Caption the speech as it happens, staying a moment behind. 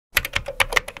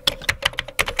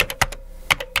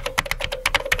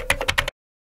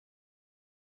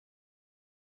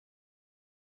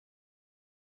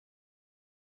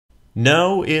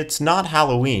No, it's not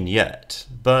Halloween yet,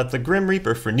 but the Grim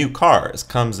Reaper for new cars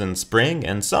comes in spring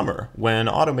and summer when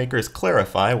automakers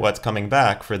clarify what's coming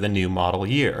back for the new model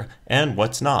year and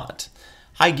what's not.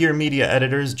 High Gear Media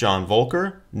editors John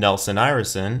Voelcker, Nelson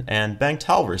Ireson, and Bengt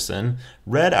Halvorson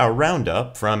read our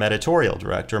roundup from editorial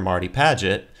director Marty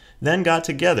Paget, then got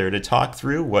together to talk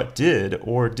through what did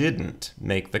or didn't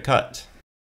make the cut.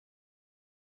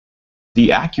 The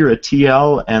Acura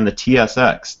TL and the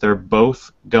TSX, they're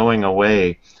both going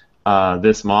away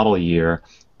this model year.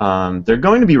 They're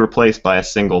going to be replaced by a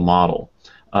single model,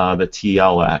 the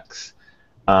TLX.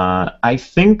 I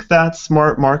think that's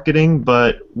smart marketing,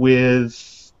 but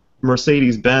with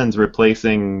Mercedes-Benz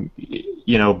replacing,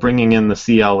 bringing in the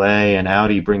CLA and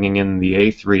Audi bringing in the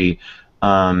A3,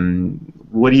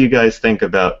 what do you guys think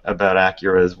about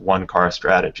Acura's one-car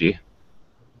strategy?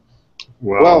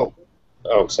 Well,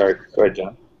 oh, sorry. Go ahead,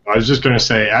 John. I was just going to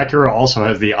say, Acura also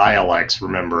has the ILX,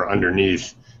 remember,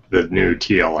 underneath the new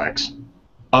TLX.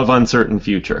 Of uncertain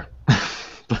future,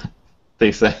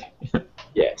 they say.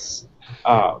 Yes.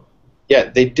 Yeah,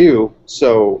 they do.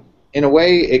 So, in a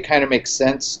way, it kind of makes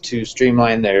sense to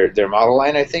streamline their model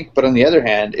line, I think. But on the other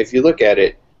hand, if you look at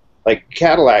it, like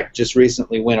Cadillac just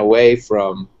recently went away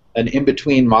from an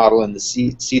in-between model in the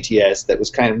CTS that was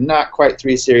kind of not quite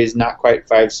 3 Series, not quite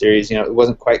 5 Series. It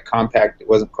wasn't quite compact, it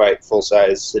wasn't quite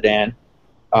full-size sedan.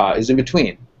 It was in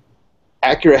between.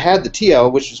 Acura had the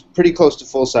TL, which was pretty close to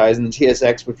full-size, and the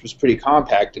TSX, which was pretty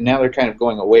compact, and now they're kind of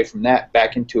going away from that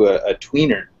back into a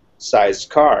tweener-sized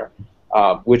car,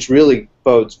 which really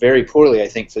bodes very poorly, I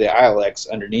think, for the ILX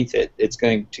underneath it. It's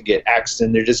going to get axed,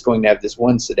 and they're just going to have this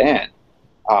one sedan.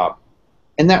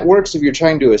 And that works if you're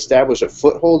trying to establish a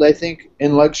foothold, I think,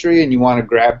 in luxury, and you want to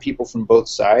grab people from both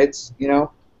sides,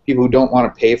 people who don't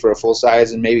want to pay for a full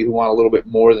size and maybe who want a little bit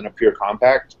more than a pure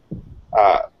compact.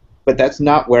 But that's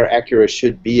not where Acura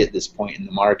should be at this point in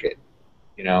the market,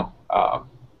 But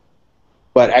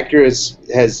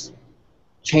Acura has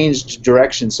changed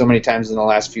direction so many times in the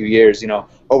last few years. Oh,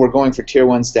 we're going for Tier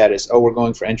 1 status. Oh, we're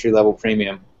going for entry-level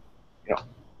premium.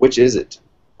 Which is it?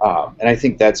 And I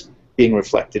think that's being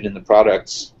reflected in the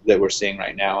products that we're seeing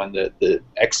right now and the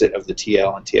exit of the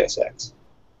TL and TSX.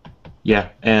 Yeah,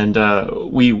 and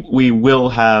we will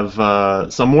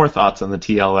have some more thoughts on the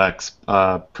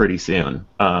TLX pretty soon.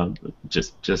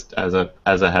 Just as a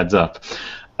heads up.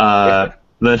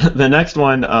 The next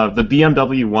one, the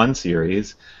BMW 1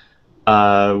 Series.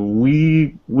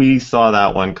 We saw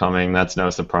that one coming. That's no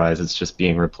surprise. It's just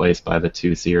being replaced by the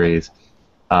 2 Series.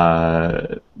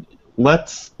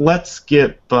 Let's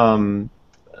skip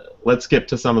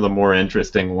to some of the more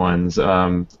interesting ones.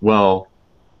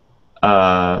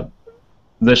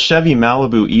 The Chevy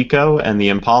Malibu Eco and the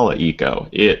Impala Eco.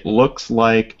 It looks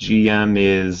like GM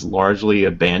is largely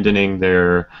abandoning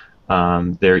their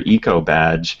Eco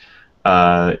badge.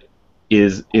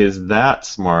 Is that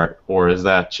smart, or is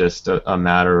that just a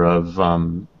matter of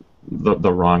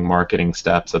the wrong marketing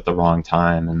steps at the wrong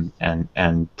time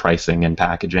and pricing and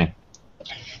packaging?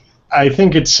 I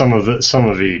think it's some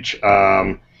of each.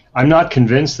 I'm not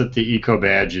convinced that the Eco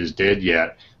badge is dead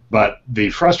yet, but the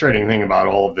frustrating thing about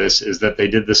all of this is that they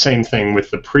did the same thing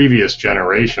with the previous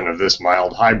generation of this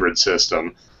mild hybrid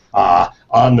system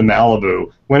on the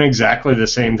Malibu, when exactly the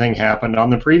same thing happened on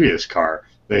the previous car.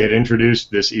 They had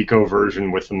introduced this Eco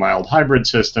version with the mild hybrid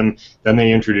system, then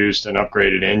they introduced an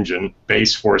upgraded engine,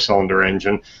 base 4-cylinder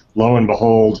engine. Lo and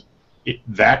behold,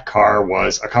 that car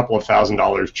was a couple of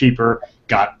 $1,000s cheaper,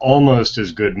 got almost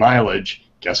as good mileage.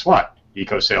 Guess what?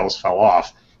 Eco sales fell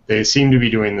off. They seem to be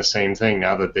doing the same thing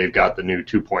now that they've got the new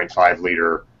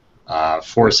 2.5-liter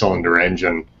 4-cylinder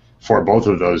engine for both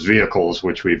of those vehicles,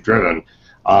 which we've driven.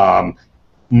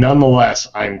 Nonetheless,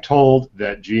 I'm told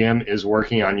that GM is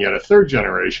working on yet a 3rd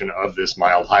generation of this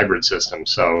mild hybrid system.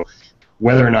 So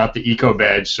whether or not the Eco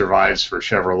badge survives for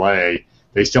Chevrolet,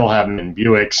 they still have them in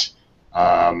Buicks.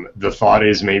 The thought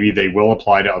is maybe they will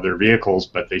apply to other vehicles,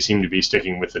 but they seem to be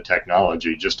sticking with the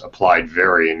technology, just applied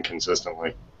very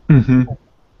inconsistently. Mm-hmm.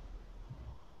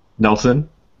 Nelson,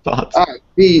 thoughts?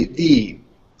 The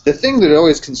thing that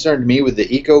always concerned me with the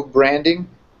Eco branding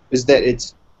is that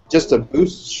it's just a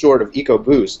boost short of Eco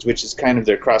Boost, which is kind of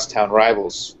their crosstown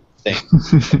rivals thing.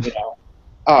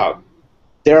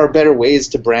 There are better ways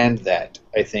to brand that,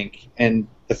 I think, and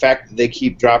the fact that they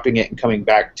keep dropping it and coming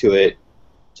back to it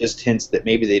just hints that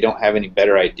maybe they don't have any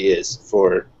better ideas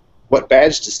for what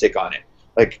badge to stick on it.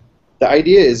 Like, the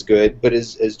idea is good, but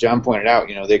as John pointed out,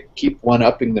 they keep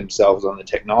one-upping themselves on the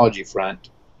technology front,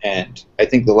 and I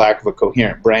think the lack of a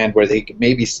coherent brand where they can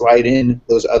maybe slide in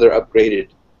those other upgraded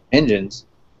engines,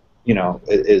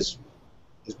 is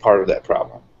part of that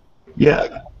problem.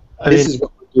 Yeah. This is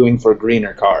what we're doing for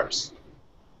greener cars?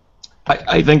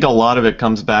 I think a lot of it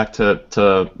comes back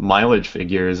to mileage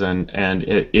figures, and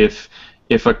if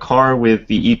a car with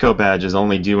the Eco Badge is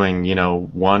only doing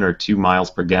 1 or 2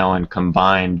 miles per gallon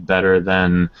combined better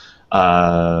than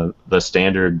the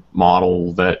standard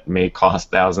model that may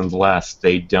cost thousands less,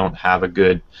 they don't have a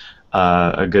good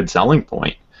selling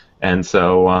point. And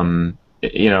so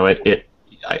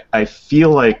I feel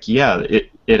like it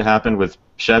happened with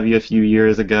Chevy a few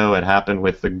years ago. It happened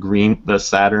with the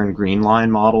Saturn Green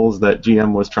Line models that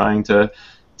GM was trying to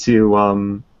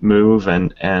move,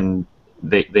 and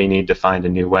they need to find a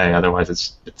new way. Otherwise,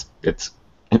 it's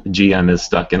GM is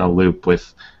stuck in a loop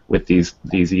with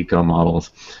these eco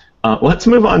models. Let's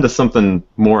move on to something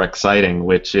more exciting,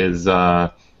 which is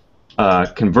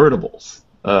convertibles.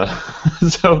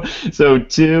 So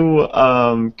two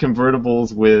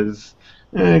convertibles with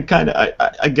kind of,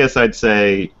 I guess I'd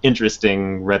say,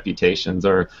 interesting reputations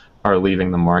are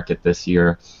leaving the market this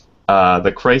year.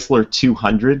 The Chrysler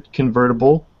 200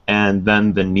 convertible, and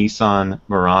then the Nissan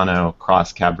Murano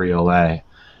Cross Cabriolet.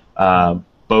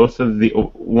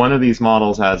 One of these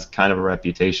models has kind of a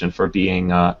reputation for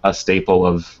being a staple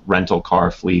of rental car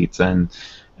fleets, and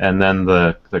then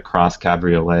the Cross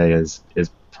Cabriolet is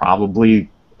probably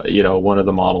one of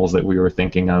the models that we were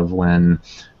thinking of when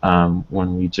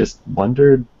we just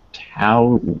wondered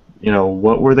how,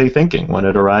 what were they thinking when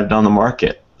it arrived on the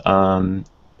market.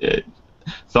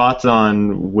 Thoughts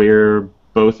on where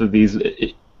both of these,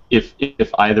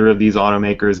 if either of these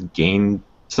automakers gained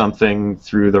something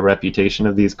through the reputation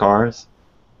of these cars?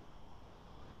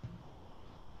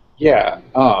 Yeah,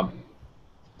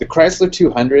 the Chrysler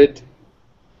 200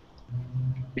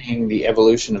 being the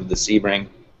evolution of the Sebring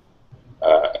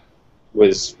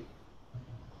was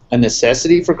a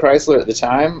necessity for Chrysler at the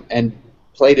time and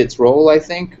played its role, I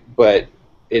think, but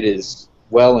it is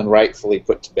well and rightfully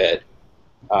put to bed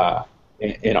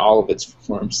in all of its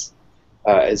forms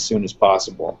as soon as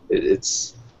possible.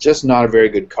 It's just not a very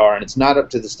good car, and it's not up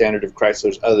to the standard of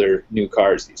Chrysler's other new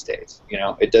cars these days.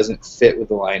 It doesn't fit with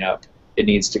the lineup. It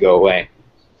needs to go away.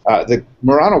 The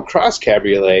Murano Cross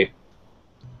Cabriolet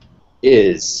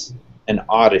is an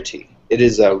oddity. It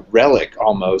is a relic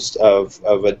almost of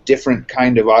a different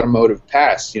kind of automotive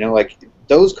past. Like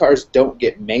those cars don't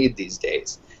get made these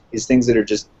days. These things that are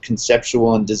just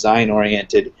conceptual and design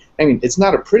oriented. I mean, it's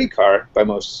not a pretty car by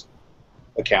most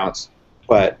accounts,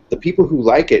 but the people who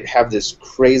like it have this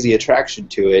crazy attraction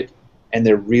to it, and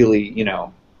they're really,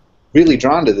 really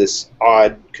drawn to this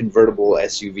odd convertible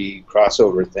SUV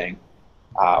crossover thing.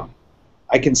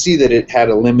 I can see that it had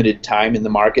a limited time in the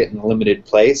market and a limited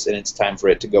place, and it's time for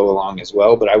it to go along as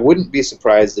well. But I wouldn't be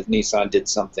surprised if Nissan did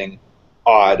something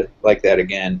odd like that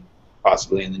again,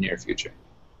 possibly in the near future.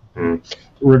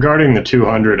 Regarding the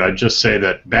 200, I'd just say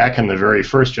that back in the very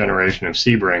first generation of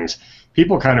Sebrings,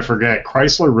 people kind of forget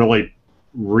Chrysler really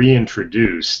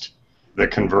reintroduced the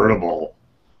convertible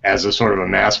as a sort of a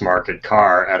mass market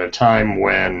car at a time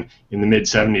when, in the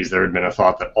mid-'70s, there had been a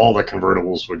thought that all the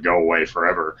convertibles would go away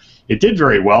forever. It did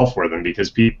very well for them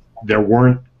because there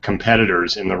weren't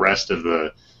competitors in the rest of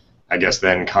the, I guess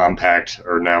then compact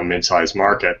or now mid-sized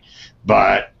market.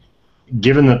 But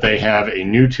given that they have a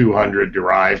new 200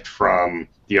 derived from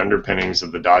the underpinnings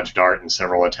of the Dodge Dart and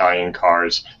several Italian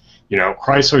cars,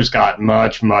 Chrysler's got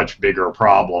much, much bigger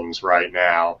problems right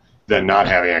now than not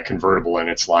having a convertible in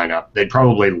its lineup. They'd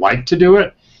probably like to do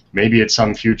it. Maybe at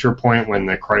some future point when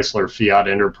the Chrysler Fiat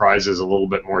enterprise is a little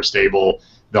bit more stable,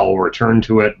 they'll return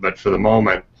to it. But for the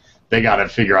moment, they got to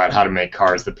figure out how to make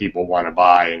cars that people want to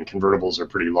buy, and convertibles are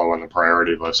pretty low on the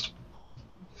priority list.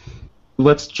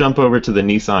 Let's jump over to the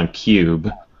Nissan Cube.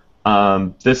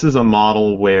 This is a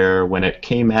model where when it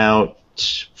came out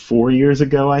 4 years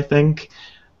ago, I think,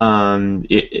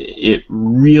 it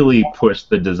really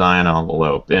pushed the design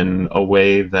envelope in a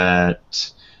way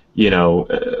that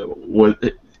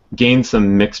gained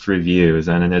some mixed reviews,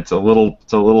 and it's a little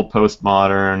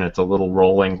postmodern. It's a little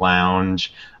rolling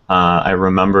lounge. I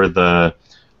remember the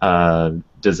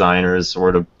designers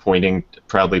sort of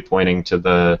proudly pointing to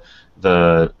the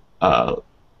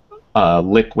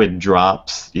liquid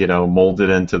drops, molded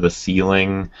into the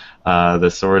ceiling, the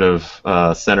sort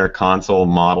of center console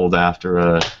modeled after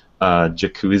a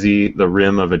jacuzzi, the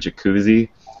rim of a jacuzzi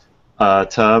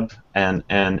tub, and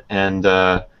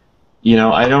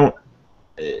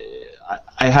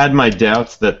I had my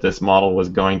doubts that this model was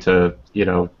going to,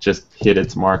 just hit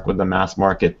its mark with the mass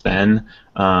market then.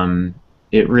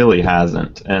 It really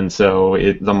hasn't, and so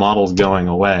the model's going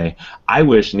away. I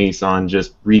wish Nissan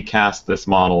just recast this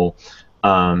model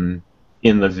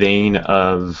in the vein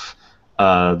of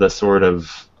the sort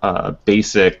of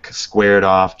basic, squared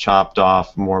off, chopped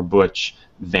off, more butch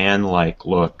van-like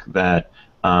look that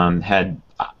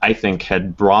I think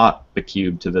had brought the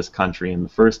Cube to this country in the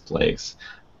first place.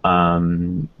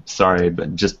 Sorry,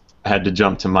 but just had to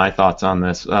jump to my thoughts on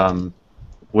this.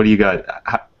 What do you guys?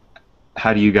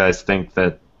 How do you guys think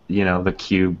that the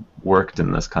Cube worked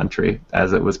in this country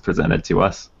as it was presented to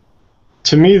us?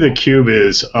 To me, the Cube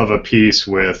is of a piece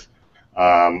with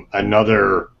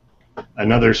another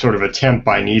sort of attempt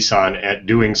by Nissan at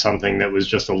doing something that was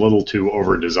just a little too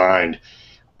over-designed.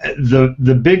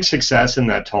 The big success in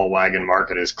that tall wagon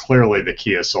market is clearly the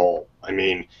Kia Soul. I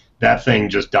mean, that thing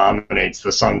just dominates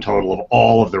the sum total of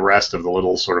all of the rest of the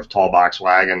little sort of tall box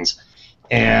wagons.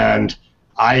 And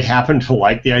I happen to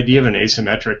like the idea of an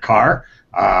asymmetric car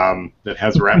that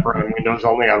has wraparound windows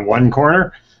only on one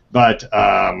corner, but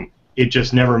it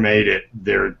just never made it.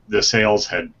 The sales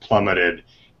had plummeted,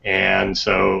 and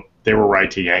so they were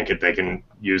right to yank it. They can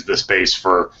use the space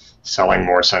for selling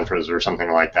more Sentras or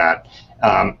something like that.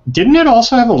 Didn't it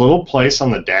also have a little place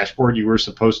on the dashboard you were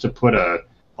supposed to put a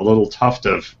little tuft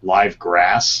of live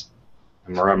grass?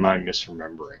 Or am I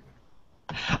misremembering?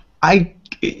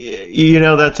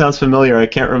 That sounds familiar. I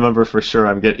can't remember for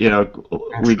sure.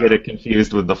 We get it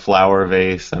confused with the flower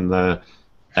vase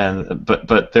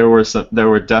but there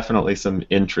were definitely some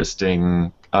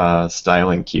interesting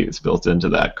styling cues built into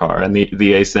that car, and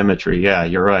the asymmetry. Yeah,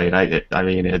 you're right. I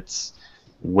mean, it's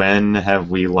when have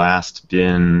we last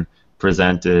been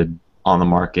presented on the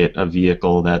market a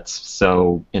vehicle that's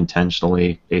so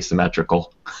intentionally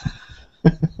asymmetrical?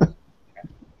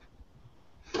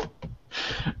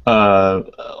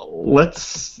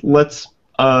 Let's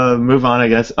move on, I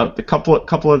guess. A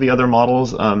couple of the other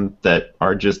models that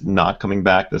are just not coming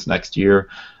back this next year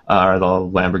are the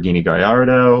Lamborghini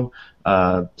Gallardo.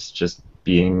 It's just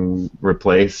being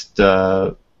replaced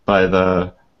by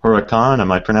the Huracan.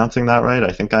 Am I pronouncing that right?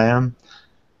 I think I am.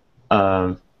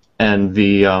 And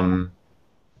the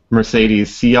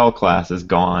Mercedes CL Class is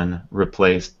gone,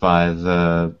 replaced by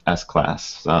the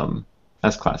S-Class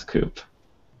coupe.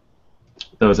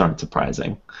 Those aren't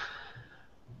surprising.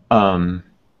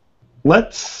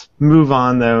 Let's move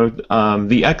on, though.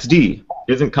 The XD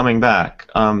isn't coming back.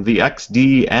 The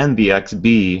XD and the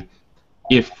XB,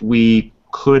 if we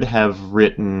could have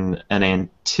written an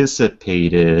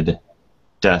anticipated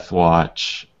Death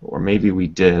Watch, or maybe we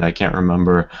did, I can't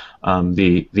remember,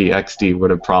 the XD would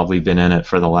have probably been in it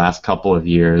for the last couple of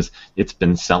years. It's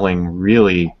been selling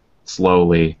really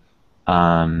slowly.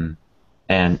 And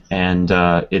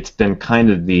it's been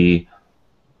kind of the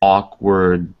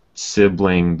awkward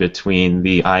sibling between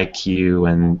the IQ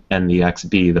and the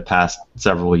XB the past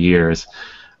several years.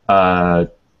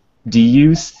 Do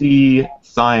you see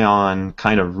Scion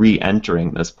kind of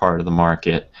re-entering this part of the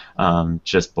market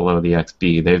just below the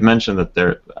XB? They've mentioned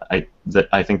that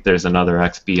I think there's another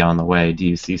XB on the way. Do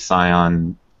you see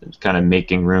Scion kind of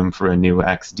making room for a new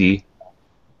XD?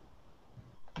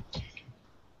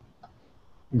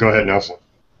 Go ahead, Nelson.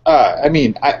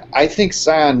 I think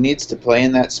Scion needs to play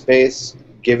in that space,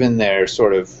 given their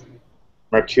sort of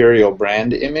mercurial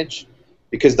brand image,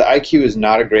 because the IQ is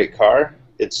not a great car.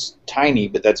 It's tiny,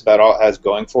 but that's about all it has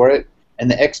going for it. And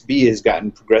the XB has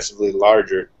gotten progressively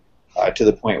larger to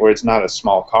the point where it's not a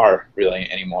small car really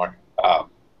anymore.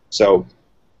 So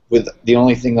with the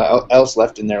only thing else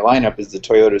left in their lineup is the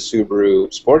Toyota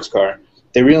Subaru sports car,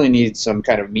 they really need some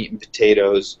kind of meat and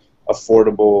potatoes,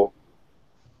 affordable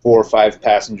 4 or 5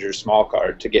 passenger small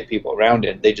car to get people around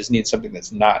in. They just need something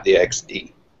that's not the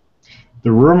XD.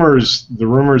 The rumors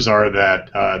are that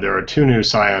there are 2 new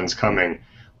Scions coming.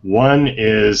 One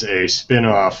is a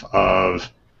spin-off of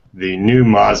the new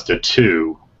Mazda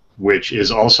 2, which is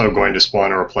also going to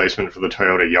spawn a replacement for the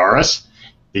Toyota Yaris.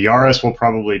 The Yaris will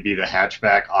probably be the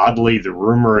hatchback. Oddly, the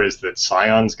rumor is that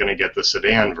Scion's going to get the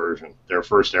sedan version, their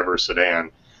first ever sedan,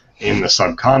 in the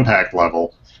subcompact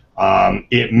level.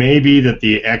 It may be that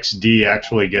the XD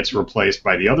actually gets replaced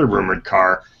by the other rumored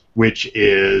car, which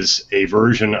is a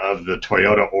version of the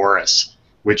Toyota Auris,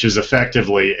 which is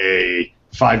effectively a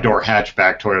 5-door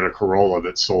hatchback Toyota Corolla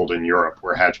that's sold in Europe,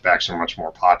 where hatchbacks are much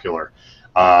more popular.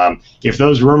 If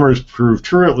those rumors prove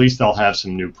true, at least they'll have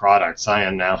some new products.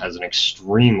 Scion now has an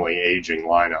extremely aging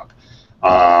lineup.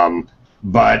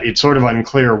 But it's sort of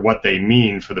unclear what they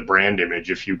mean for the brand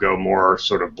image if you go more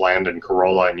sort of bland and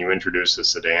Corolla and you introduce a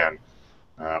sedan.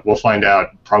 We'll find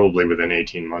out probably within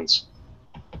 18 months.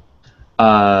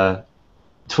 Toyota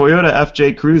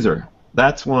FJ Cruiser.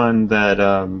 That's one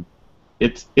that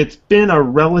it's been a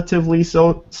relatively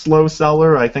slow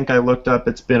seller. I think I looked up.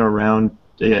 It's been around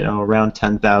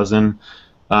 10,000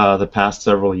 the past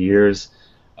several years.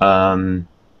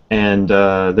 And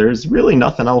there's really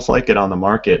nothing else like it on the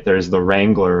market. There's the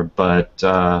Wrangler, but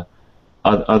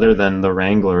other than the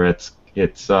Wrangler, it's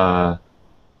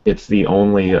the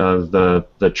only of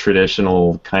the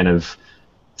traditional kind of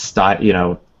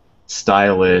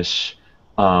stylish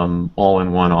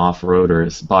all-in-one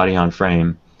off-roaders, body on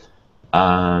frame.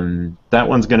 That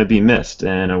one's going to be missed,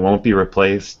 and it won't be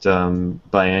replaced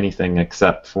by anything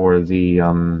except for the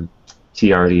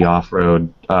TRD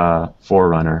off-road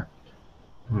 4Runner.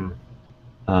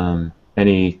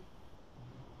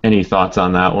 Any thoughts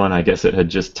on that one? I guess it had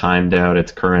just timed out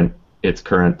its current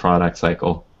product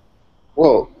cycle.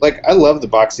 Well, like, I love the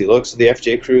boxy looks of the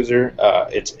FJ Cruiser.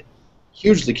 It's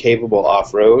hugely capable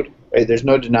off-road. Right? There's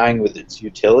no denying with its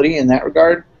utility in that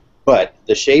regard. But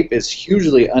the shape is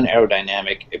hugely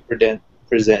unaerodynamic. It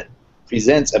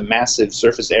presents a massive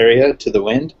surface area to the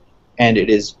wind, and it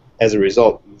is, as a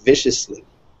result, viciously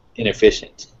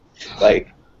inefficient.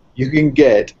 Like, you can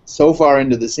get so far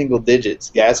into the single digits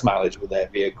gas mileage with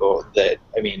that vehicle that,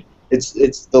 I mean,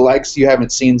 it's the likes you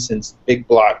haven't seen since big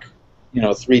block,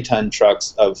 3-ton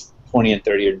trucks of 20 and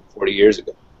 30 or 40 years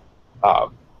ago.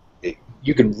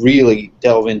 You can really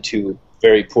delve into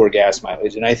very poor gas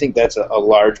mileage, and I think that's a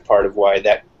large part of why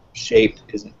that shape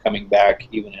isn't coming back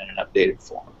even in an updated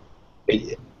form.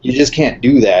 You just can't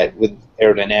do that with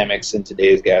aerodynamics in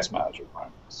today's gas mileage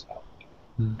requirements.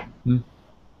 So.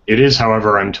 It is,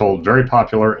 however, I'm told, very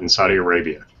popular in Saudi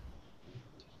Arabia.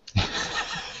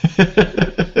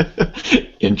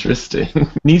 Interesting.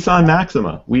 Nissan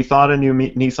Maxima. We thought a new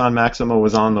Nissan Maxima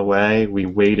was on the way. We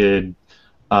waited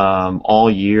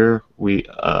all year. We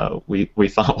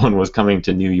thought one was coming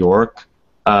to New York.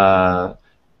 A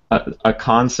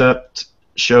concept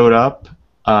showed up,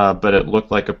 but it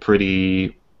looked like a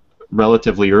pretty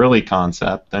relatively early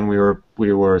concept. And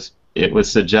it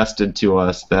was suggested to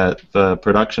us that the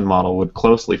production model would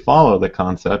closely follow the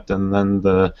concept, and then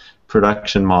the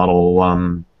production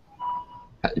model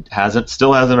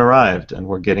still hasn't arrived, and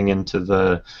we're getting into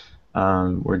the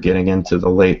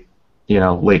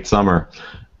late summer.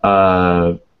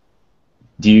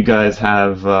 Do you guys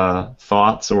have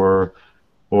thoughts or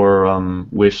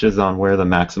wishes on where the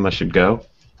Maxima should go?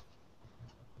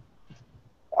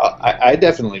 I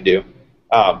definitely do.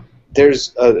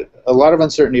 There's a lot of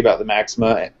uncertainty about the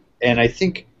Maxima, and I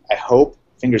hope,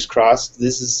 fingers crossed,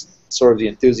 this is sort of the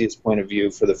enthusiast point of view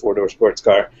for the four-door sports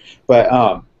car,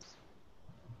 but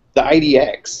the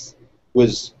IDX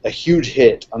was a huge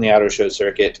hit on the auto show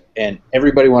circuit, and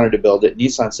everybody wanted to build it.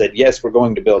 Nissan said, yes, we're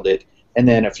going to build it. And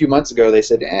then a few months ago, they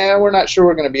said, we're not sure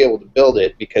we're going to be able to build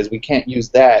it because we can't use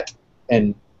that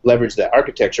and leverage that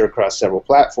architecture across several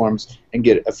platforms and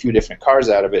get a few different cars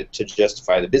out of it to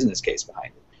justify the business case behind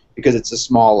it, because it's a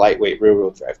small, lightweight,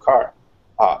 rear-wheel drive car.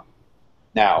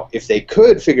 Now, if they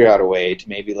could figure out a way to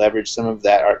maybe leverage some of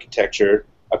that architecture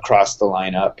across the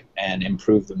lineup and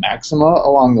improve the Maxima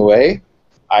along the way,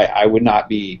 I would not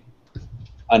be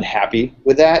unhappy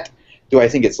with that. Do I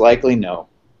think it's likely? No.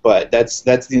 But that's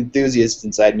the enthusiast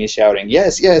inside me shouting,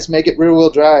 yes, yes, make it rear-wheel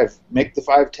drive. Make the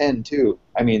 510 too.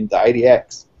 I mean, the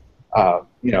IDX.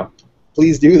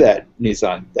 Please do that,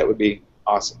 Nissan. That would be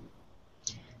awesome.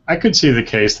 I could see the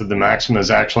case that the Maxima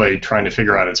is actually trying to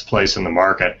figure out its place in the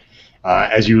market.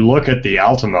 As you look at the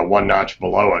Altima one notch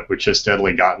below it, which has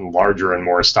steadily gotten larger and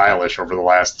more stylish over the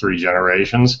last 3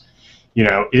 generations,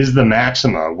 is the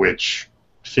Maxima, which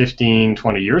 15,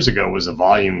 20 years ago was a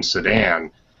volume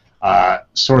sedan,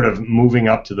 sort of moving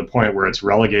up to the point where it's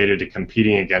relegated to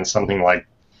competing against something like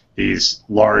these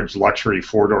large luxury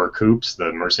four-door coupes,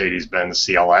 the Mercedes-Benz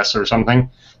CLS or something,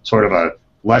 sort of a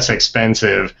less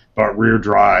expensive but rear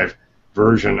drive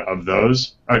version of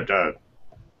those,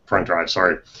 front drive,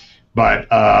 sorry. But,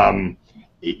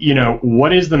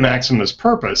 what is the Maxima's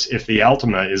purpose if the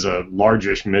Altima is a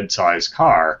largish mid-size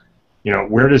car?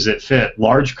 Where does it fit?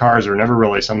 Large cars are never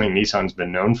really something Nissan's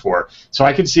been known for. So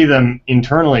I could see them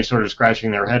internally sort of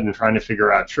scratching their head and trying to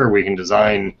figure out, sure, we can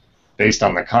design, based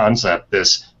on the concept,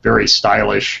 this very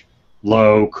stylish,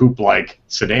 low, coupe-like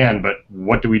sedan, but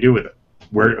what do we do with it?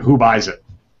 Who buys it?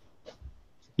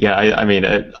 Yeah, I mean,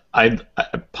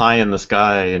 pie in the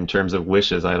sky in terms of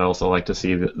wishes. I'd also like to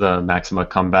see the Maxima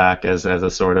come back as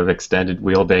a sort of extended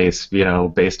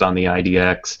wheelbase, based on the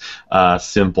IDX,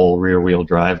 simple rear-wheel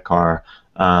drive car.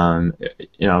 That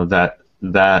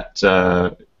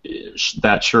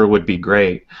sure would be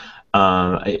great.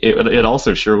 It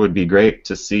also sure would be great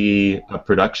to see a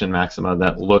production Maxima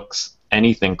that looks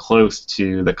anything close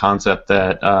to the concept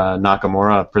that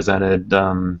Nakamura presented.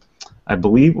 I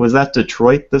believe, was that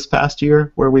Detroit this past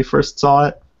year where we first saw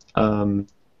it? I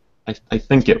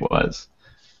think it was.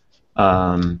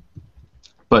 But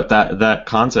that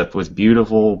concept was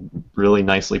beautiful, really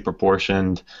nicely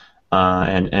proportioned.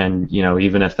 and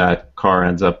even if that car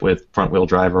ends up with front-wheel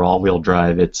drive or all-wheel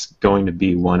drive, it's going to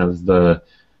be one of the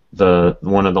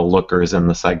lookers in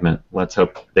the segment. Let's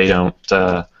hope they don't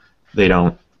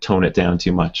tone it down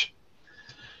too much.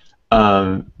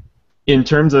 In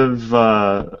terms of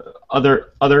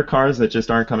other cars that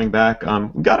just aren't coming back,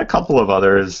 we've got a couple of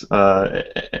others,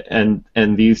 and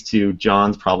these two,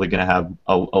 John's probably going to have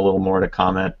a little more to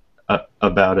comment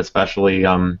about, especially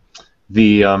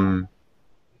the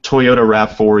Toyota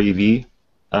RAV4 EV.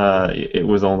 It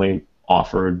was only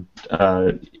offered.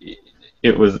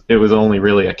 It was only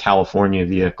really a California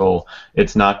vehicle.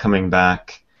 It's not coming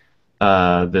back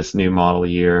this new model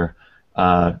year.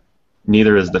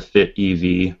 Neither is the Fit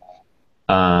EV.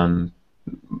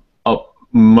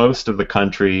 Most of the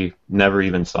country never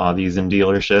even saw these in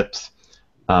dealerships,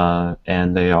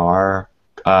 and they are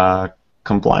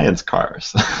compliance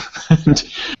cars.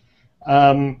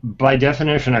 By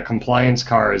definition, a compliance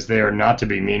car is there not to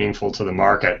be meaningful to the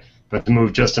market, but to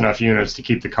move just enough units to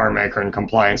keep the car maker in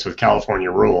compliance with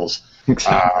California rules.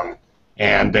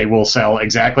 And they will sell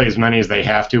exactly as many as they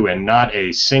have to, and not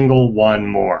a single one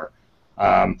more.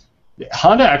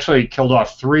 Honda actually killed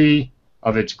off 3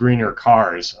 of its greener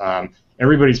cars.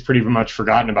 Everybody's pretty much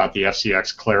forgotten about the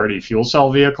FCX Clarity fuel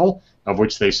cell vehicle, of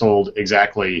which they sold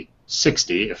exactly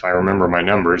 60, if I remember my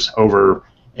numbers, over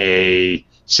a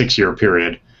 6-year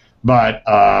period. But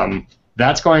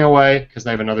that's going away because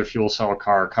they have another fuel cell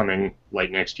car coming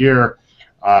late next year.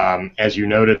 As you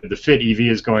noted, the Fit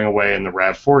EV is going away, and the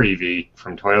RAV4 EV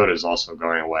from Toyota is also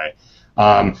going away.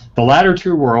 The latter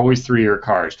two were always 3-year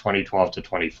cars, 2012 to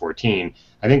 2014.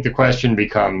 I think the question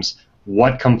becomes,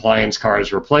 what compliance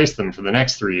cars replace them for the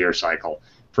next 3-year cycle?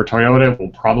 For Toyota, it will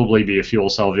probably be a fuel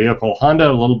cell vehicle. Honda,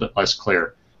 a little bit less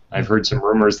clear. I've heard some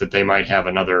rumors that they might have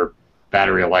another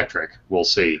battery electric. We'll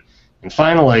see. And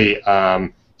finally,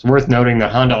 it's worth noting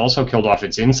that Honda also killed off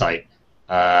its Insight,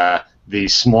 the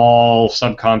small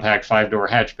subcompact 5-door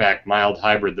hatchback mild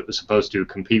hybrid that was supposed to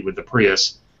compete with the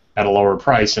Prius at a lower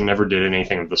price and never did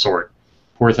anything of the sort.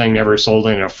 Poor thing never sold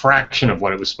in a fraction of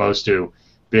what it was supposed to.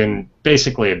 Been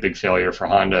basically a big failure for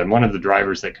Honda, and one of the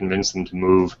drivers that convinced them to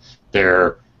move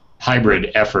their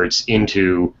hybrid efforts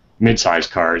into mid-size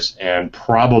cars and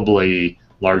probably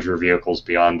larger vehicles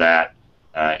beyond that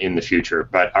in the future.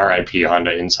 But RIP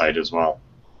Honda Insight as well.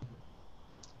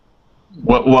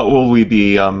 What will we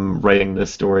be writing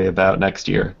this story about next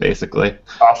year, basically?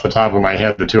 Off the top of my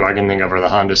head, the two I can think of are the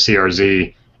Honda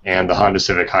CRZ and the Honda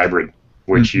Civic Hybrid,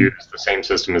 which use the same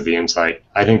system as the Insight.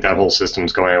 I think that whole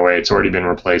system's going away. It's already been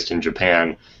replaced in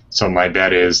Japan, so my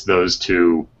bet is those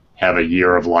two have a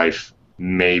year of life,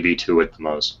 maybe 2 at the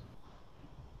most.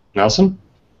 Nelson?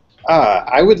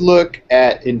 I would look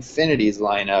at Infinity's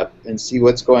lineup and see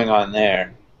what's going on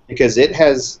there, because it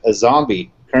has a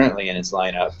zombie currently in its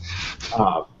lineup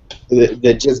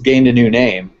that just gained a new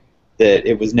name that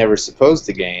it was never supposed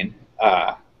to gain.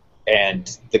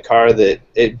 And the car that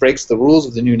it breaks the rules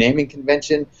of the new naming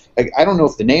convention. Like, I don't know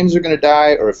if the names are going to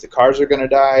die or if the cars are going to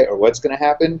die or what's going to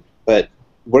happen, but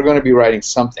we're going to be writing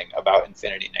something about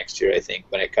Infinity next year, I think,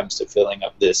 when it comes to filling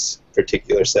up this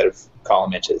particular set of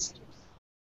column inches.